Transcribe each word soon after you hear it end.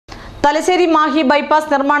Thalassery Mahe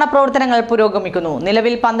bypass നിർമ്മാണ പ്രവർത്തനങ്ങൾ പുരോഗമിക്കുന്നു.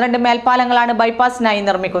 നിലവിൽ 12 മേൽപ്പാലങ്ങളാണ് ബൈപ്പാസിനായി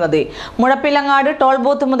നിർമ്മിക്കുന്നത്. മുഴപ്പിലങ്ങാട് ടോൾ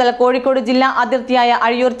ബൂത്ത് മുതൽ കോഴിക്കോട് ജില്ലാ അതിർത്തിയായ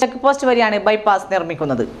അഴിയൂർ ചെക്ക് പോസ്റ്റ് വരെയാണ് ബൈപ്പാസ്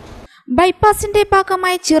നിർമ്മിക്കുന്നത്. ബൈപ്പാസിന്റെ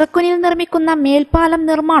ഭാഗമായി ചിറക്കുനിൽ നിർമ്മിക്കുന്ന മേൽപ്പാലം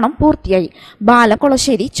നിർമ്മാണം പൂർത്തിയായി. ബാലം,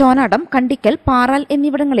 കൊളശ്ശേരി, ചോനാടം, കണ്ടിക്കൽ, പാറാൽ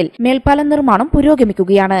എന്നിവിടങ്ങളിൽ മേൽപ്പാലം നിർമ്മാണം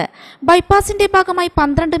പുരോഗമിക്കുകയാണ്. ബൈപ്പാസിന്റെ ഭാഗമായി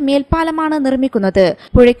 12 മേൽപ്പാലമാണ് നിർമ്മിക്കുന്നത്.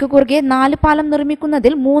 പുഴയ്ക്ക് കുറുകെ 4 പാലം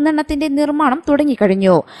നിർമ്മിക്കുന്നതിൽ 3 എണ്ണത്തിന്റെ നിർമ്മാണം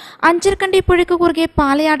തുടങ്ങിക്കഴിഞ്ഞു. അഞ്ചരക്കണ്ടി പുഴയ്ക്ക് കുറുകെ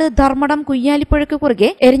പാലയാട്, ധർമ്മടം, കുയ്യാലിപ്പുഴയ്ക്ക്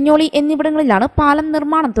കുറുകെ എരഞ്ഞോളി എന്നിവിടങ്ങളിലാണ് പാലം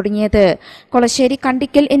നിർമ്മാണം തുടങ്ങിയത്. കൊളശ്ശേരി,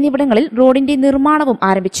 കണ്ടിക്കൽ എന്നിവിടങ്ങളിൽ റോഡിന്റെ നിർമ്മാണവും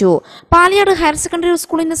ആരംഭിച്ചു. പാലയാട് ഹയർ സെക്കൻഡറി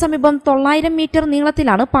സ്കൂളിന് സമീപം 900 മീറ്റർ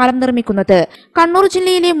നീളത്തിലാണ് പാലം നിർമ്മിക്കുന്നത്. കണ്ണൂർ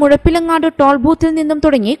ജില്ലയിലെ മുഴപ്പിലങ്ങാട് ടോൾ ബൂത്തിൽ നിന്നും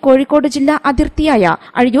തുടങ്ങി കോഴിക്കോട് ജില്ലാ അതിർത്തിയായ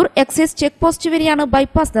അഴിയൂർ എക്സൈസ് ചെക്ക് പോസ്റ്റ് വരെയാണ്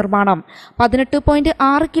ബൈപ്പാസ് നിർമ്മാണം.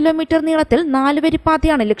 18.6 കിലോമീറ്റർ നീളത്തിൽ 4 വരി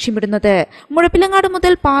പാതയാണ് ലക്ഷ്യമിടുന്നത്. മുഴപ്പിലങ്ങാട്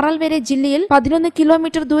മുതൽ പാറാൽ വരെ ജില്ലയിൽ 11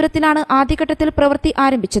 കിലോമീറ്റർ ദൂരത്തിലാണ് ആദ്യഘട്ടത്തിൽ പ്രവൃത്തി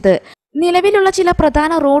ആരംഭിച്ചത്. നിലവിലുള്ള ചില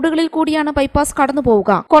പ്രധാന റോഡുകളിൽ കൂടിയാണ് ബൈപ്പാസ്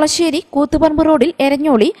കടന്നുപോവുക. കൊളശ്ശേരി, കൂത്തുപറമ്പ് റോഡിൽ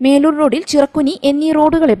എരഞ്ഞോളി, മേലൂർ റോഡിൽ ചിറക്കുനി എന്നീ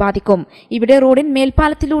റോഡുകളെ ബാധിക്കും. ഇവിടെ റോഡിൻ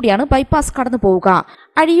മേൽപ്പാലത്തിലൂടെയാണ് ബൈപ്പാസ് കടന്നുപോവുക.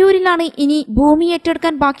 അഴിയൂരിലാണ് ഇനി ഭൂമി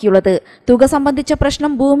ഏറ്റെടുക്കാൻ ബാക്കിയുള്ളത്. തുക സംബന്ധിച്ച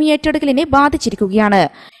പ്രശ്നം ഭൂമി ഏറ്റെടുക്കലിനെ ബാധിച്ചിരിക്കുകയാണ്.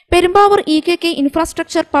 Perumbavoor EKK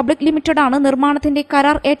infrastructure public limited ആണ് നിർമ്മാണത്തിന്റെ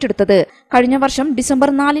കരാർ ഏറ്റെടുത്തത്. കഴിഞ്ഞ വർഷം ഡിസംബർ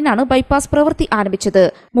 4-നാണ് ബൈപ്പാസ് പ്രവൃത്തി ആരംഭിച്ചത്.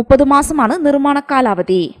 30 മാസമാണ് നിർമ്മാണ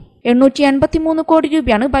കാലാവധി. 853 കോടി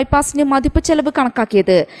രൂപയാണ് ബൈപ്പാസിന് മതിപ്പ് ചെലവ്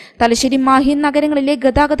കണക്കാക്കിയത്. തലശ്ശേരി, മാഹി നഗരങ്ങളിലെ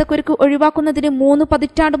ഗതാഗതക്കുരുക്ക് ഒഴിവാക്കുന്നതിന് 3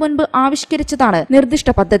 പതിറ്റാണ്ട് മുൻപ് ആവിഷ്കരിച്ചതാണ് നിർദ്ദിഷ്ട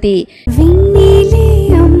പദ്ധതി.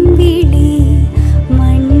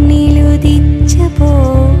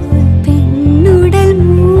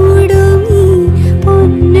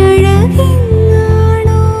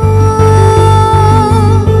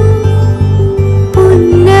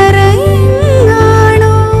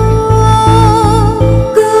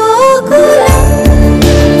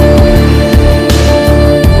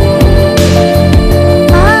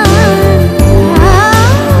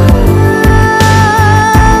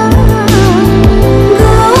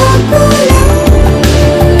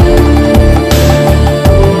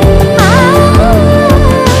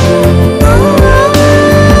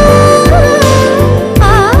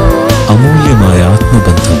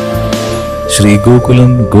 Shri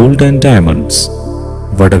Gokulam gold and diamonds,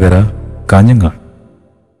 Vadakara, Kanhangad.